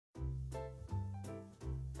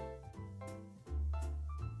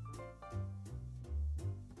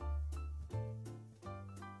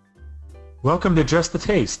Welcome to Just the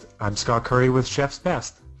Taste. I'm Scott Curry with Chef's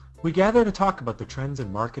Best. We gather to talk about the trends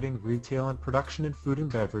in marketing, retail, and production in food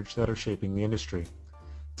and beverage that are shaping the industry.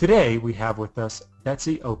 Today, we have with us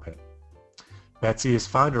Betsy Opit. Betsy is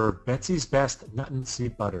founder of Betsy's Best Nut and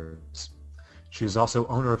Seed Butters. She is also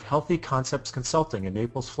owner of Healthy Concepts Consulting in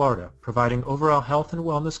Naples, Florida, providing overall health and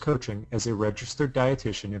wellness coaching as a registered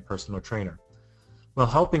dietitian and personal trainer. While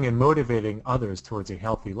helping and motivating others towards a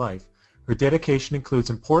healthy life, her dedication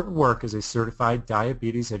includes important work as a certified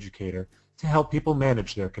diabetes educator to help people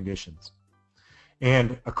manage their conditions.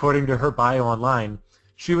 And according to her bio online,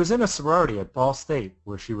 she was in a sorority at Ball State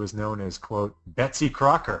where she was known as, quote, Betsy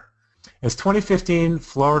Crocker. As 2015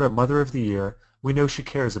 Florida Mother of the Year, we know she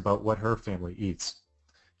cares about what her family eats.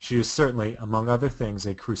 She is certainly, among other things,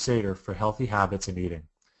 a crusader for healthy habits and eating.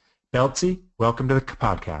 Betsy, welcome to the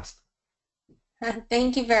podcast.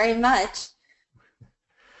 Thank you very much.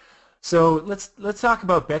 So let's talk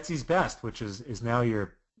about Betsy's Best, which is now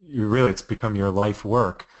it's become your life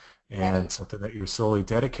work and Right. something that you're solely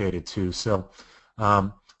dedicated to. So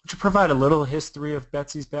would you provide a little history of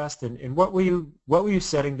Betsy's Best and what were you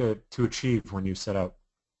setting to achieve when you set out?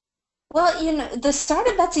 Well, the start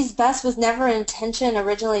of Betsy's Best was never an intention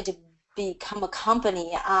originally to become a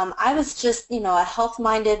company. I was just, a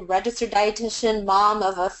health-minded registered dietitian, mom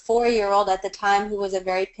of a 4-year-old at the time who was a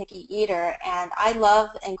very picky eater, and I love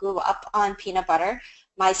and grew up on peanut butter,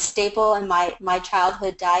 my staple in my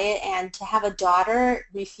childhood diet, and to have a daughter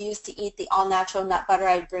refuse to eat the all-natural nut butter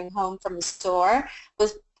I'd bring home from the store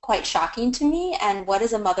was quite shocking to me. And what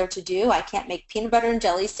is a mother to do? I can't make peanut butter and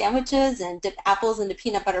jelly sandwiches and dip apples into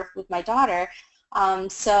peanut butter with my daughter.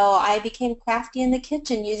 So I became crafty in the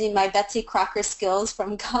kitchen using my Betsy Crocker skills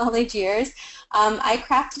from college years. I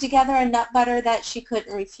crafted together a nut butter that she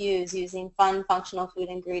couldn't refuse using fun, functional food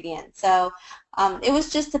ingredients. So it was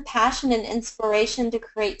just a passion and inspiration to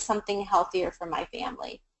create something healthier for my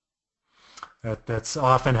family. That's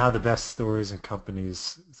often how the best stories and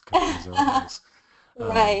companies are. Um,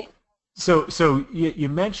 Right. so you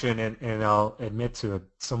mentioned, and I'll admit to a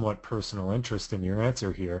somewhat personal interest in your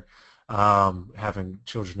answer here, having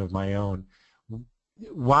children of my own.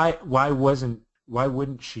 Why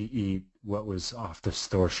wouldn't she eat what was off the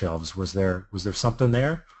store shelves? Was there something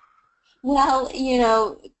there? Well,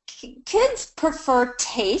 kids prefer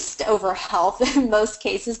taste over health in most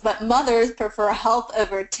cases, but mothers prefer health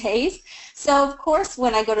over taste. So, of course,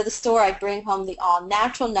 when I go to the store, I bring home the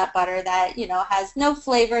all-natural nut butter that, has no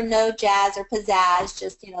flavor, no jazz or pizzazz,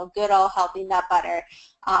 just, good old healthy nut butter.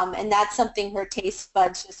 And that's something her taste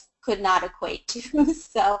buds just could not equate to.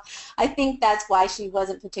 So I think that's why she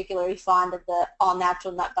wasn't particularly fond of the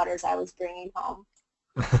all-natural nut butters I was bringing home.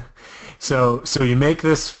 So you make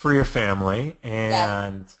this for your family, Yes.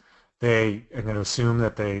 and I'm going to assume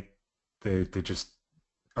that they just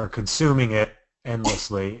are consuming it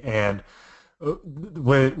endlessly. And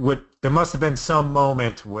there must have been some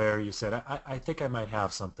moment where you said, I think I might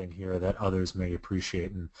have something here that others may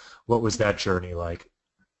appreciate. And what was that journey like?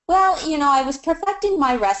 Well, I was perfecting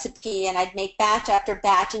my recipe and I'd make batch after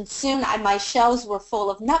batch and soon my shelves were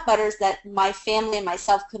full of nut butters that my family and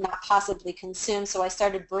myself could not possibly consume, so I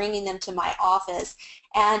started bringing them to my office.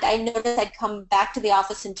 And I noticed I'd come back to the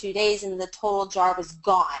office in 2 days and the total jar was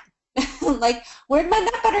gone. Like, where'd my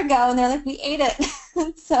nut butter go? And they're like, we ate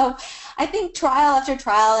it. So I think trial after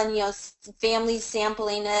trial and, families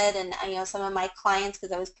sampling it and, some of my clients,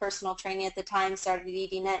 because I was personal training at the time, started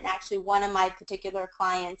eating it. And actually one of my particular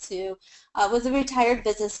clients who was a retired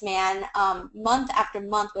businessman, month after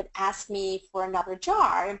month would ask me for another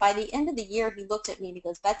jar. And by the end of the year, he looked at me and he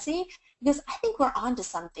goes, Betsy, he goes, I think we're onto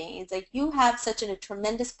something. He's like, you have such a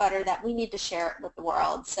tremendous butter that we need to share it with the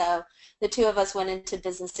world. So the two of us went into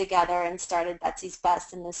business together and started Betsy's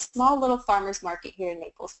Best in this small little farmer's market here in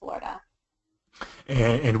Naples, Florida.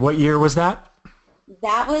 And what year was that?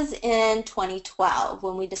 That was in 2012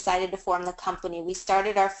 when we decided to form the company. We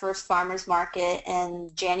started our first farmer's market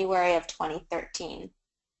in January of 2013.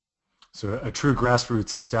 So a true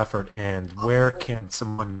grassroots effort. And where can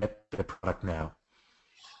someone get the product now?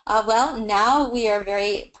 Well, now we are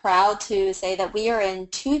very proud to say that we are in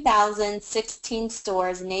 2,016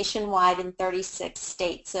 stores nationwide in 36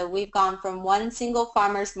 states. So we've gone from one single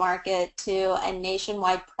farmer's market to a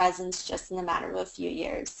nationwide presence just in a matter of a few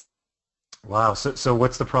years. Wow. So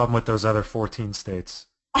what's the problem with those other 14 states?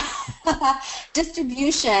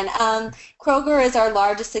 Distribution. Kroger is our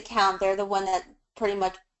largest account. They're the one that pretty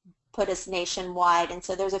much put us nationwide. And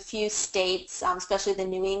so there's a few states, especially the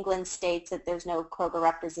New England states, that there's no Kroger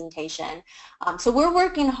representation. So we're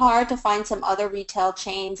working hard to find some other retail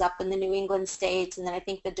chains up in the New England states, and then I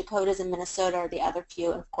think the Dakotas and Minnesota are the other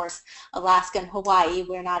few, and of course Alaska and Hawaii.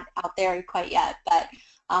 We're not out there quite yet, but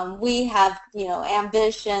we have,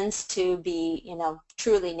 ambitions to be,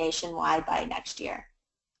 truly nationwide by next year.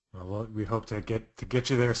 Well, we hope to get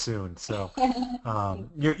you there soon. So,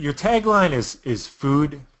 your tagline is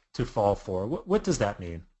food to fall for. What does that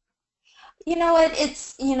mean? You know what,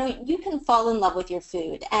 you can fall in love with your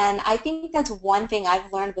food. And I think that's one thing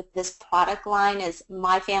I've learned with this product line is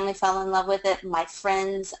my family fell in love with it, my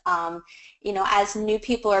friends. As new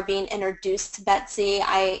people are being introduced to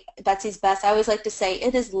Betsy's Best, I always like to say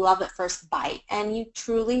it is love at first bite. And you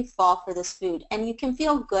truly fall for this food. And you can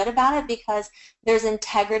feel good about it because there's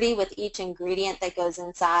integrity with each ingredient that goes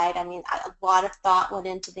inside. I mean, a lot of thought went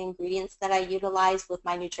into the ingredients that I utilize with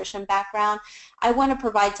my nutrition background. I want to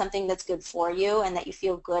provide something that's good for you and that you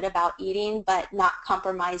feel good about eating, but not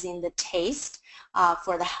compromising the taste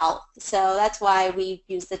for the health. So that's why we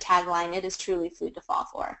use the tagline, it is truly food to fall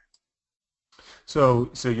for. So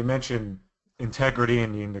you mentioned integrity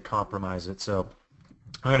and needing to compromise it. So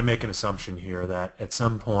I'm going to make an assumption here that at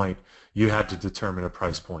some point you had to determine a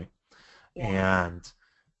price point. Yeah. And,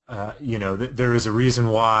 there is a reason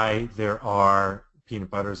why there are peanut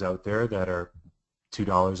butters out there that are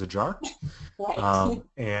 $2 a jar. Right.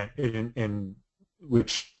 And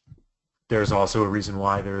which there's also a reason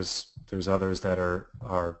why there's others that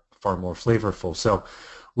are far more flavorful. So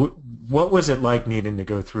what was it like needing to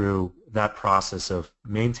go through that process of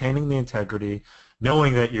maintaining the integrity,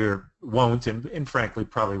 knowing that you won't and frankly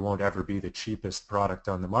probably won't ever be the cheapest product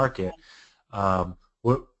on the market? How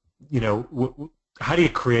do you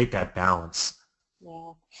create that balance?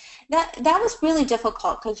 Yeah, that was really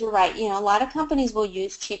difficult because you're right. A lot of companies will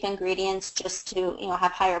use cheap ingredients just to,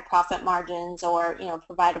 have higher profit margins or,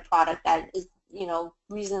 provide a product that is,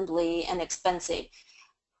 reasonably inexpensive.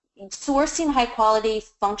 Sourcing high quality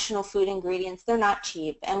functional food ingredients, they're not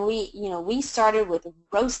cheap. And we started with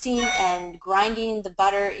roasting and grinding the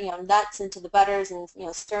butter, nuts into the butters and,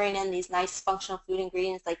 stirring in these nice functional food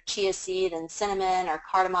ingredients like chia seed and cinnamon or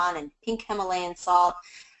cardamom and pink Himalayan salt.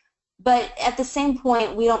 But at the same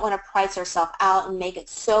point, we don't want to price ourselves out and make it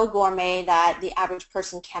so gourmet that the average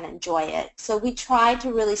person can enjoy it. So we try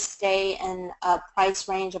to really stay in a price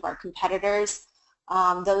range of our competitors,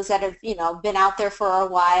 those that have, been out there for a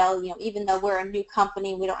while. Even though we're a new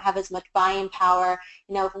company, we don't have as much buying power.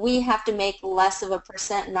 If we have to make less of a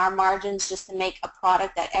percent in our margins just to make a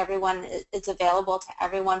product that everyone is available to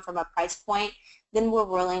everyone from a price point, then we're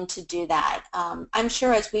willing to do that. I'm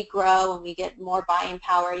sure as we grow and we get more buying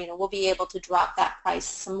power, we'll be able to drop that price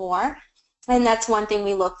some more. And that's one thing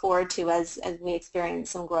we look forward to as we experience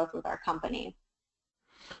some growth with our company.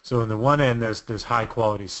 So on the one end, there's high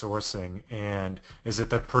quality sourcing, and is it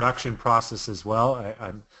the production process as well?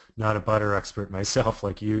 I'm not a butter expert myself,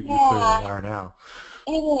 like you clearly are now.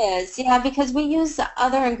 It is, yeah, because we use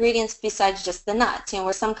other ingredients besides just the nuts.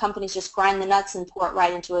 Where some companies just grind the nuts and pour it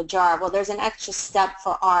right into a jar. Well, there's an extra step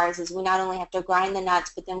for ours, is we not only have to grind the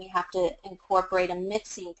nuts, but then we have to incorporate a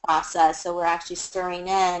mixing process. So we're actually stirring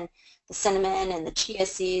in the cinnamon and the chia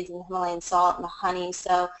seeds and the Himalayan salt and the honey.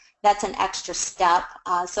 So that's an extra step.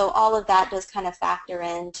 So all of that does kind of factor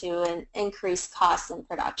into an increased cost in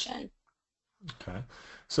production. Okay.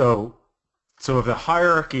 So if the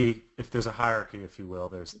hierarchy, if there's a hierarchy, if you will,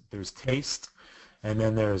 there's taste, and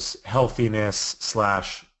then there's healthiness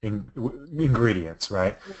 / ingredients,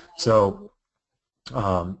 right? So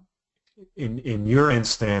in your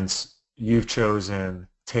instance, you've chosen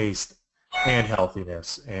taste and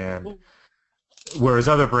healthiness, and whereas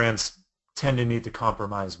other brands tend to need to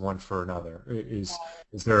compromise one for another. Is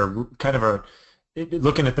there a kind of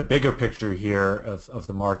looking at the bigger picture here of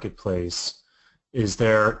the marketplace, is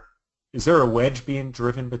there a wedge being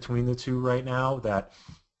driven between the two right now that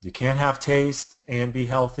you can't have taste and be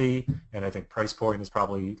healthy? And I think price point is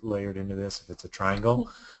probably layered into this if it's a triangle.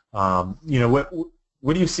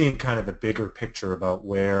 What do you see in kind of the bigger picture about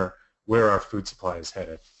where our food supply is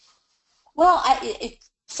headed? Well,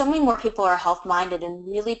 so many more people are health-minded and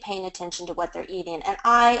really paying attention to what they're eating, and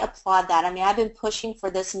I applaud that. I mean, I've been pushing for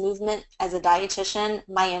this movement as a dietitian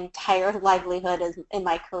my entire livelihood in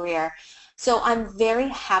my career. So I'm very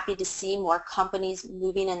happy to see more companies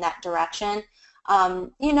moving in that direction.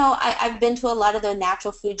 I've been to a lot of the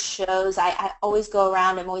natural food shows. I always go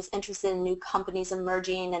around. I'm always interested in new companies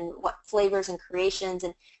emerging and what flavors and creations,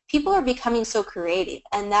 and people are becoming so creative,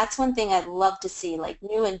 and that's one thing I'd love to see, like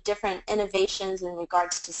new and different innovations in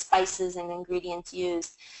regards to spices and ingredients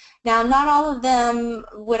used. Now, not all of them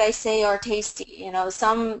would I say are tasty.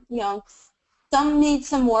 Some need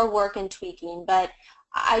some more work and tweaking, but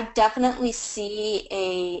I definitely see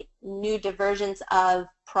a new divergence of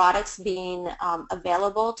products being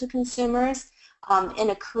available to consumers in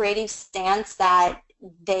a creative stance that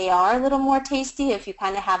they are a little more tasty if you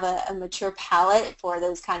kind of have a mature palate for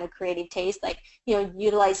those kind of creative tastes, like,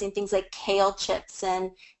 utilizing things like kale chips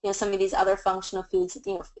and, some of these other functional foods,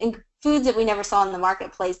 foods that we never saw in the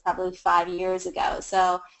marketplace probably 5 years ago.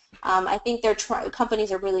 So I think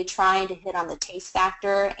companies are really trying to hit on the taste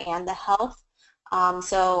factor and the health.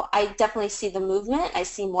 So I definitely see the movement. I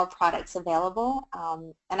see more products available,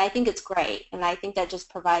 and I think it's great. And I think that just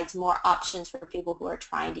provides more options for people who are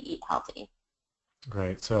trying to eat healthy.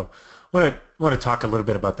 Great. So I want to talk a little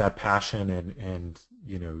bit about that passion and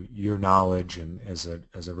your knowledge and as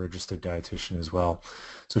a registered dietitian as well.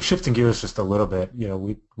 So shifting gears just a little bit,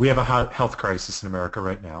 we have a health crisis in America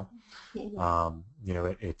right now.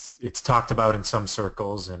 It's talked about in some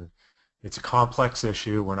circles, and it's a complex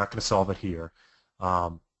issue. We're not going to solve it here,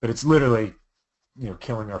 but it's literally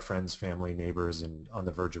killing our friends, family, neighbors, and on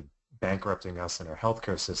the verge of bankrupting us in our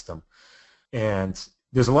healthcare system. And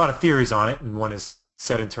there's a lot of theories on it, and one is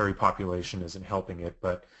sedentary population isn't helping it,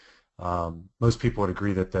 but most people would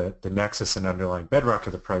agree that the nexus and underlying bedrock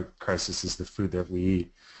of the crisis is the food that we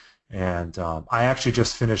eat. And I actually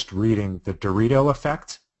just finished reading The Dorito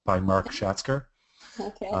Effect by Mark Schatzker,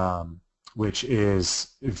 Okay. which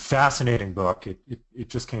is a fascinating book. It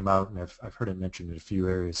just came out, and I've heard it mentioned in a few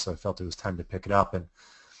areas, so I felt it was time to pick it up. And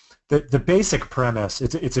the basic premise,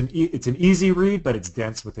 it's an easy read, but it's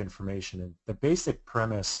dense with information. And the basic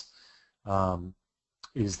premise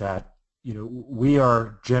is that we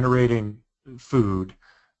are generating food,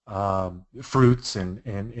 fruits and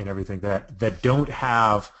everything that don't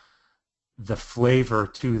have the flavor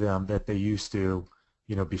to them that they used to,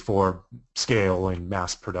 before scale and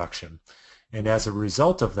mass production. And as a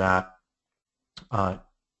result of that,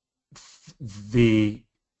 the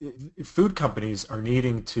food companies are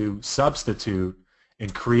needing to substitute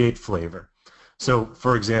and create flavor. So,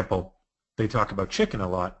 for example, they talk about chicken a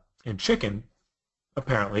lot, and chicken,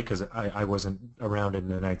 apparently, because I wasn't around in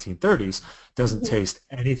the 1930s, doesn't taste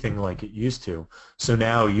anything like it used to. So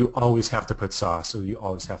now you always have to put sauce, or you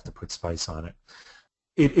always have to put spice on it.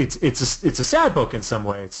 It's a sad book in some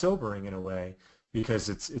way. It's sobering in a way, because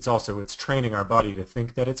it's training our body to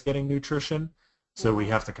think that it's getting nutrition. So we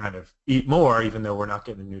have to kind of eat more, even though we're not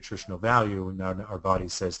getting the nutritional value, and now our body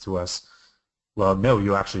says to us, well, no,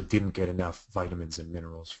 you actually didn't get enough vitamins and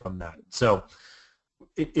minerals from that. So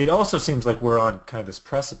it also seems like we're on kind of this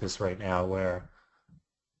precipice right now where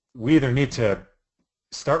we either need to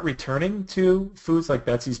start returning to foods like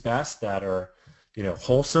Betsy's Best that are,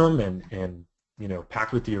 wholesome and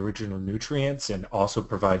packed with the original nutrients and also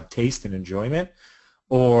provide taste and enjoyment,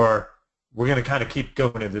 or we're going to kind of keep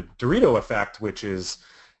going to the Dorito effect, which is,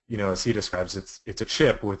 as he describes, it's a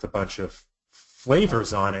chip with a bunch of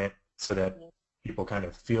flavors on it so that people kind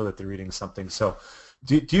of feel that they're eating something. So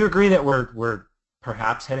do you agree that we're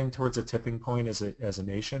perhaps heading towards a tipping point as a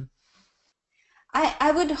nation?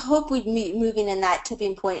 I would hope we'd be moving in that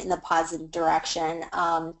tipping point in the positive direction.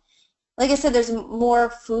 Like I said, there's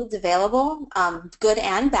more foods available, good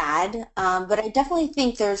and bad, but I definitely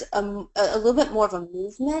think there's a little bit more of a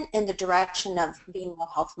movement in the direction of being more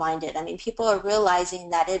health-minded. I mean, people are realizing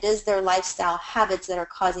that it is their lifestyle habits that are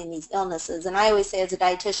causing these illnesses. And I always say as a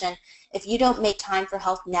dietitian, if you don't make time for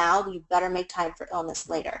health now, you better make time for illness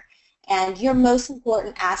later. And your most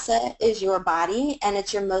important asset is your body, and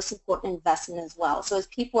it's your most important investment as well. So as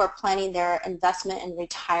people are planning their investment in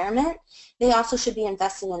retirement, they also should be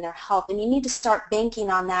investing in their health. And you need to start banking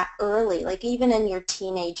on that early, like even in your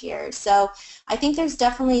teenage years. So I think there's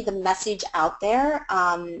definitely the message out there.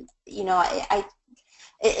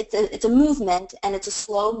 It's a movement, and it's a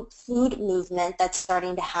slow food movement that's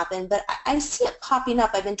starting to happen, but I see it popping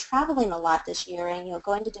up. I've been traveling a lot this year and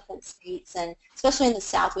going to different states, and especially in the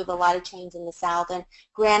South, we have a lot of chains in the South, and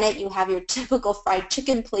granted, you have your typical fried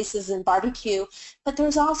chicken places and barbecue, but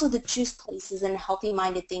there's also the juice places and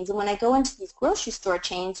healthy-minded things. And when I go into these grocery store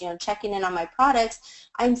chains, checking in on my products,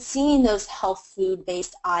 I'm seeing those health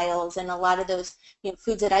food-based aisles and a lot of those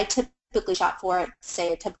foods that I typically shop for at,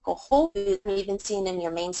 say, a typical Whole Foods, and even seen in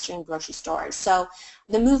your mainstream grocery stores. So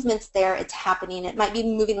the movement's there, it's happening. It might be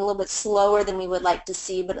moving a little bit slower than we would like to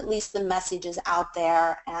see, but at least the message is out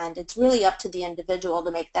there, and it's really up to the individual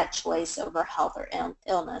to make that choice over health or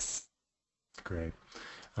illness. Great.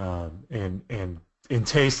 And in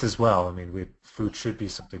taste as well. I mean, food should be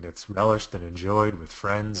something that's relished and enjoyed with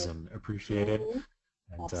friends and appreciated. Mm-hmm.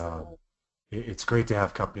 And Absolutely. it's great to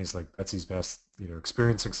have companies like Betsy's Best,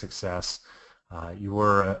 experiencing success. You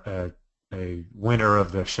were a winner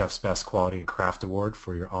of the Chef's Best Quality and Craft Award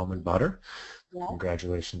for your almond butter. Yeah.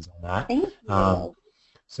 Congratulations on that. Thank you.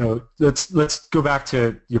 So let's go back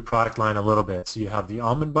to your product line a little bit. So you have the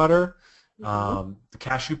almond butter, the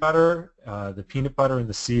cashew butter, the peanut butter, and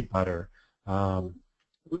the seed butter. Why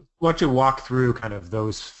don't you walk through kind of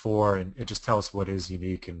those four and just tell us what is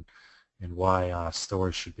unique and why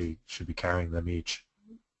stores should be carrying them each.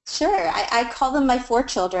 Sure. I call them my four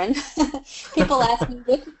children. People ask me,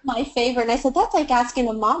 which is my favorite? And I said, that's like asking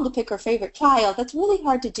a mom to pick her favorite child. That's really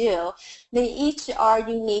hard to do. They each are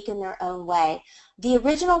unique in their own way. The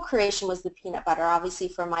original creation was the peanut butter, obviously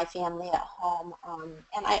for my family at home.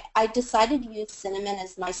 And I decided to use cinnamon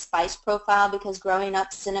as my spice profile because growing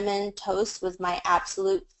up, cinnamon toast was my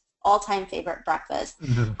absolute all-time favorite breakfast.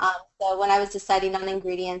 So when I was deciding on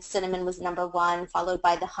ingredients, cinnamon was number one, followed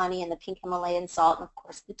by the honey and the pink Himalayan salt, and of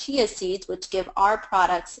course the chia seeds, which give our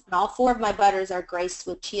products, and all four of my butters are graced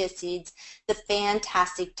with chia seeds, the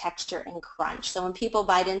fantastic texture and crunch. So when people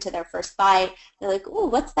bite into their first bite, they're like, ooh,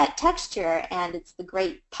 what's that texture? And it's the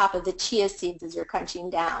great pop of the chia seeds as you're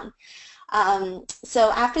crunching down. So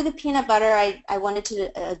after the peanut butter, I wanted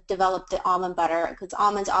to develop the almond butter because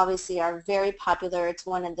almonds obviously are very popular. It's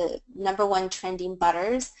one of the #1 trending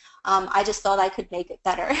butters. I just thought I could make it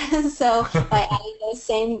better. So by adding those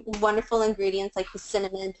same wonderful ingredients like the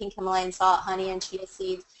cinnamon, pink Himalayan salt, honey, and chia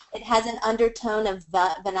seeds, it has an undertone of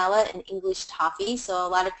vanilla and English toffee. So a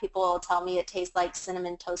lot of people tell me it tastes like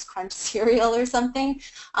Cinnamon Toast Crunch cereal or something.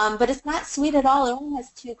 But it's not sweet at all. It only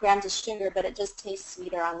has 2 grams of sugar, but it just tastes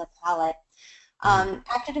sweeter on the palate.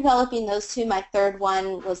 After developing those two, my third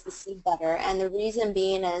one was the seed butter, and the reason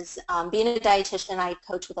being is being a dietitian, I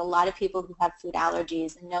coach with a lot of people who have food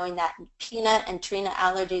allergies, and knowing that peanut and tree nut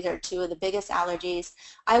allergies are 2 of the biggest allergies,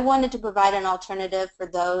 I wanted to provide an alternative for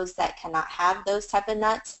those that cannot have those type of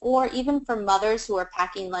nuts, or even for mothers who are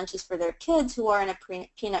packing lunches for their kids who are in a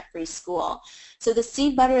peanut-free school. So the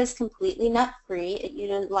seed butter is completely nut-free. It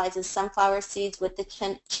utilizes sunflower seeds with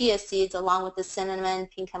the chia seeds along with the cinnamon,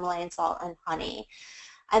 pink Himalayan salt, and honey.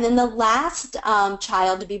 And then the last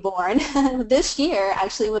child to be born this year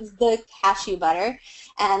actually was the cashew butter.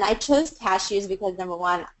 And I chose cashews because, number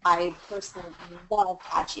one, I personally love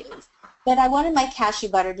cashews. But I wanted my cashew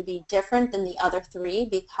butter to be different than the other 3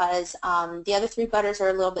 because the other 3 butters are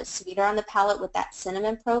a little bit sweeter on the palate with that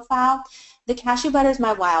cinnamon profile. The cashew butter is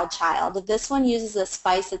my wild child. This one uses a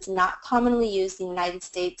spice that's not commonly used in the United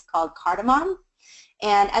States called cardamom.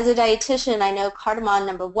 And as a dietitian, I know cardamom,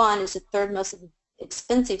 number 1, is the 3rd most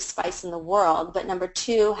expensive spice in the world, but number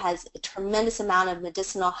 2 has a tremendous amount of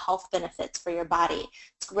medicinal health benefits for your body.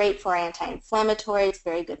 It's great for anti-inflammatory, it's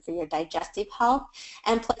very good for your digestive health,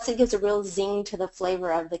 and plus it gives a real zing to the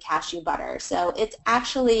flavor of the cashew butter. So it's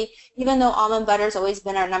actually, even though almond butter has always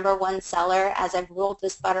been our #1 seller, as I've rolled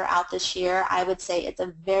this butter out this year, I would say it's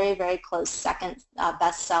a very, very close second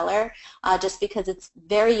best seller, just because it's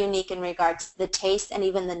very unique in regards to the taste and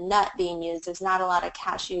even the nut being used. There's not a lot of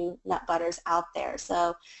cashew nut butters out there.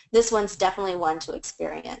 So this one's definitely one to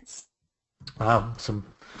experience. Wow, some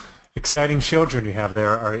exciting children you have there.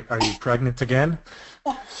 Are you pregnant again?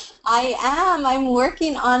 I am. I'm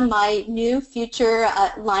working on my new future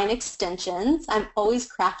line extensions. I'm always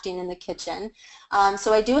crafting in the kitchen.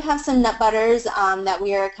 So I do have some nut butters that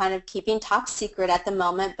we are kind of keeping top secret at the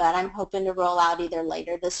moment, but I'm hoping to roll out either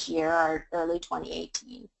later this year or early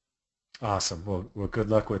 2018. Awesome. Well, good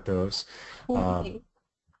luck with those.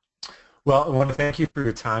 Well, I want to thank you for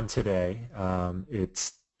your time today.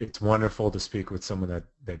 It's wonderful to speak with someone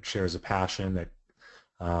that shares a passion, that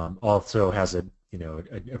also has an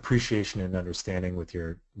appreciation and understanding with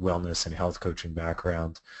your wellness and health coaching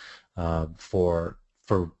background for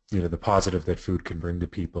the positive that food can bring to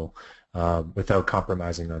people without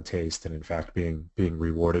compromising on taste, and in fact being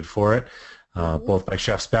rewarded for it, both by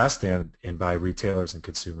Chef's Best and by retailers and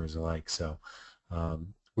consumers alike. So.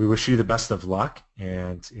 We wish you the best of luck,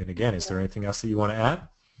 and again, is there anything else that you want to add?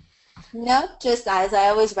 No, just as I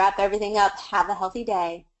always wrap everything up, have a healthy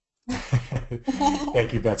day.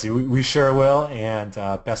 Thank you, Betsy. We sure will, and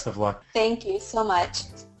best of luck. Thank you so much.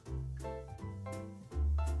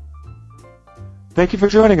 Thank you for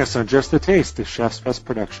joining us on Just a Taste, the Chef's Best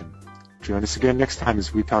production. Join us again next time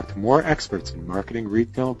as we talk to more experts in marketing,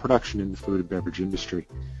 retail, and production in the food and beverage industry.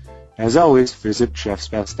 As always, visit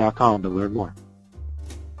chefsbest.com to learn more.